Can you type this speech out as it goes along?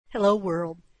Hello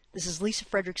world, this is Lisa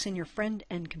Friedrichsen, your friend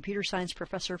and computer science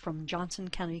professor from Johnson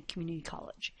County Community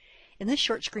College. In this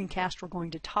short screencast we're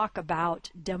going to talk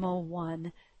about Demo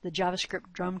 1, the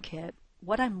JavaScript drum kit,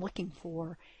 what I'm looking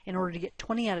for in order to get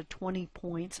 20 out of 20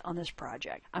 points on this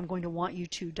project. I'm going to want you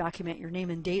to document your name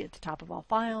and date at the top of all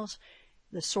files,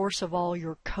 the source of all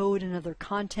your code and other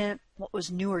content, what was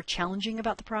new or challenging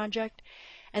about the project,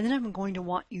 and then I'm going to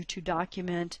want you to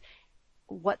document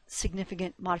what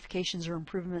significant modifications or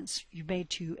improvements you've made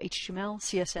to HTML,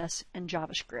 CSS, and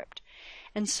JavaScript.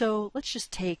 And so let's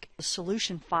just take the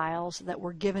solution files that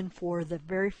were given for the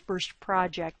very first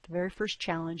project, the very first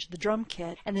challenge, the drum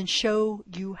kit, and then show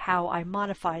you how I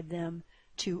modified them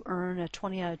to earn a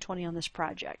 20 out of 20 on this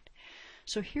project.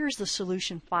 So here's the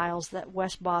solution files that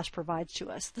Wes Boss provides to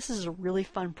us. This is a really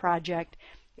fun project.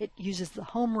 It uses the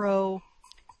home row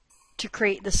to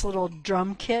create this little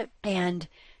drum kit, and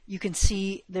you can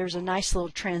see there's a nice little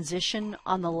transition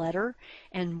on the letter,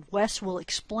 and Wes will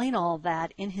explain all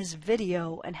that in his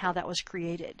video and how that was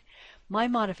created. My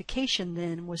modification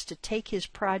then was to take his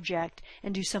project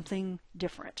and do something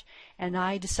different, and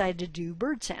I decided to do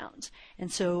bird sounds.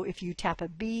 And so if you tap a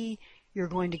B, you're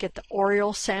going to get the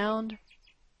oriole sound.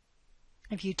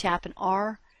 If you tap an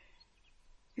R,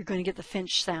 you're going to get the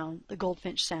finch sound, the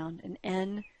goldfinch sound, an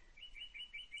N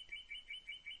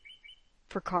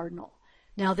for cardinal.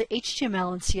 Now the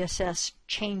HTML and CSS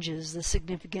changes, the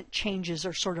significant changes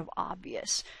are sort of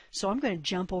obvious. So I'm going to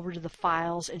jump over to the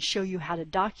files and show you how to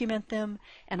document them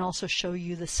and also show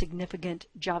you the significant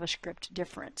JavaScript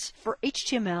difference. For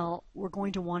HTML, we're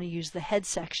going to want to use the head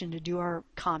section to do our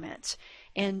comments.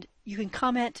 And you can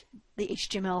comment the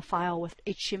HTML file with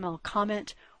HTML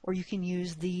comment, or you can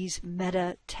use these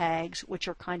meta tags, which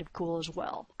are kind of cool as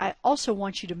well. I also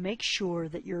want you to make sure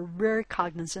that you're very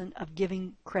cognizant of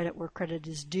giving credit where credit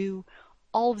is due.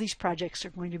 All of these projects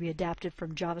are going to be adapted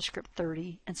from JavaScript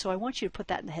 30, and so I want you to put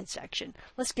that in the head section.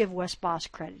 Let's give Wes Boss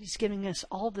credit. He's giving us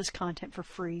all of this content for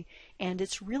free, and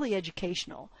it's really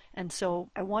educational. And so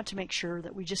I want to make sure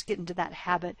that we just get into that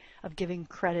habit of giving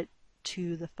credit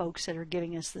to the folks that are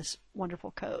giving us this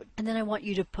wonderful code. And then I want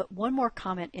you to put one more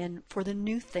comment in for the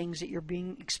new things that you're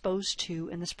being exposed to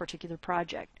in this particular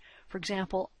project. For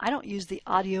example, I don't use the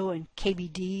audio and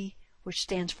KBD, which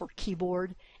stands for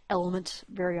keyboard, elements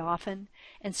very often,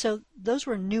 and so those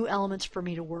were new elements for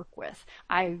me to work with.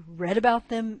 I read about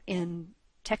them in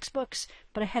textbooks,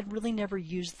 but I had really never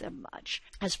used them much.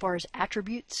 As far as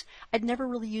attributes, I'd never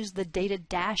really used the data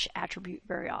dash attribute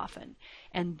very often,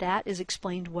 and that is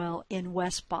explained well in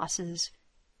Wes Boss's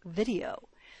video.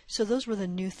 So those were the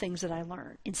new things that I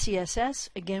learned. In CSS,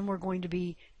 again, we're going to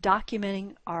be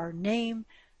documenting our name,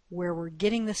 where we're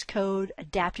getting this code,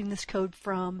 adapting this code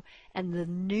from, and the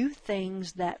new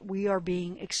things that we are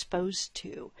being exposed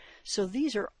to. So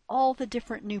these are all the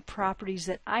different new properties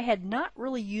that I had not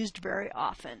really used very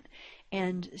often,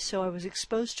 and so I was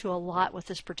exposed to a lot with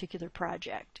this particular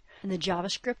project. In the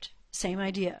JavaScript, same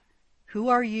idea. Who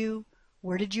are you?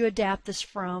 Where did you adapt this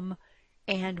from?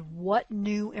 And what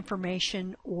new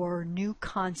information or new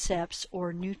concepts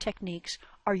or new techniques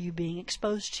are you being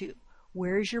exposed to?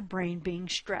 Where is your brain being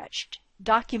stretched?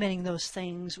 Documenting those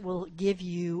things will give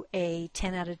you a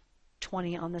 10 out of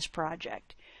 20 on this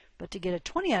project. But to get a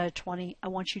 20 out of 20, I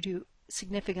want you to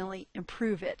significantly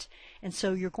improve it. And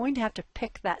so you're going to have to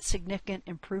pick that significant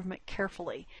improvement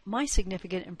carefully. My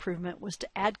significant improvement was to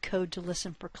add code to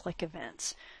listen for click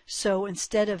events. So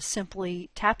instead of simply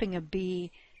tapping a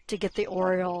B to get the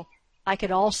oriole, I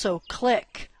could also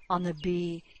click on the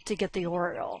B to get the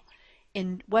oriole.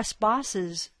 In Wes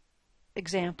Boss's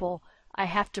example, I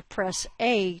have to press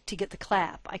A to get the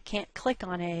clap. I can't click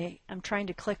on A. I'm trying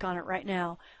to click on it right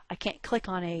now. I can't click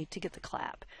on A to get the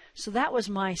clap. So that was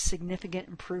my significant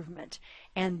improvement,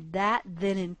 and that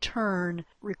then in turn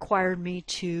required me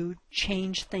to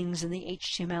change things in the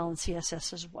HTML and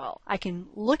CSS as well. I can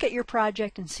look at your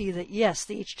project and see that yes,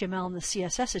 the HTML and the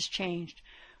CSS has changed,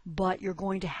 but you're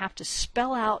going to have to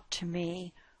spell out to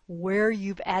me where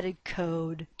you've added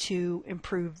code to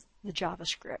improve the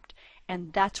JavaScript.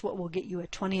 And that's what will get you a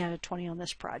 20 out of 20 on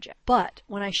this project. But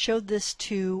when I showed this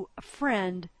to a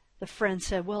friend, the friend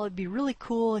said, well, it'd be really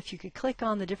cool if you could click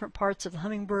on the different parts of the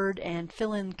hummingbird and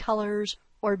fill in colors,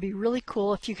 or it'd be really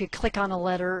cool if you could click on a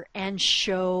letter and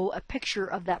show a picture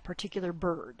of that particular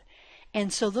bird.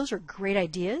 And so those are great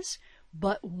ideas,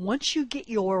 but once you get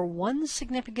your one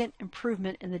significant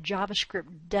improvement in the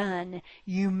JavaScript done,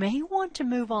 you may want to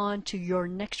move on to your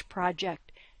next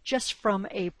project just from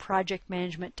a project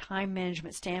management, time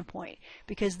management standpoint,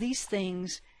 because these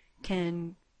things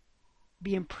can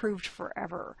be improved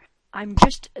forever. I'm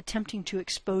just attempting to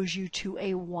expose you to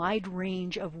a wide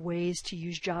range of ways to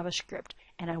use JavaScript,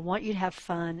 and I want you to have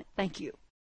fun. Thank you.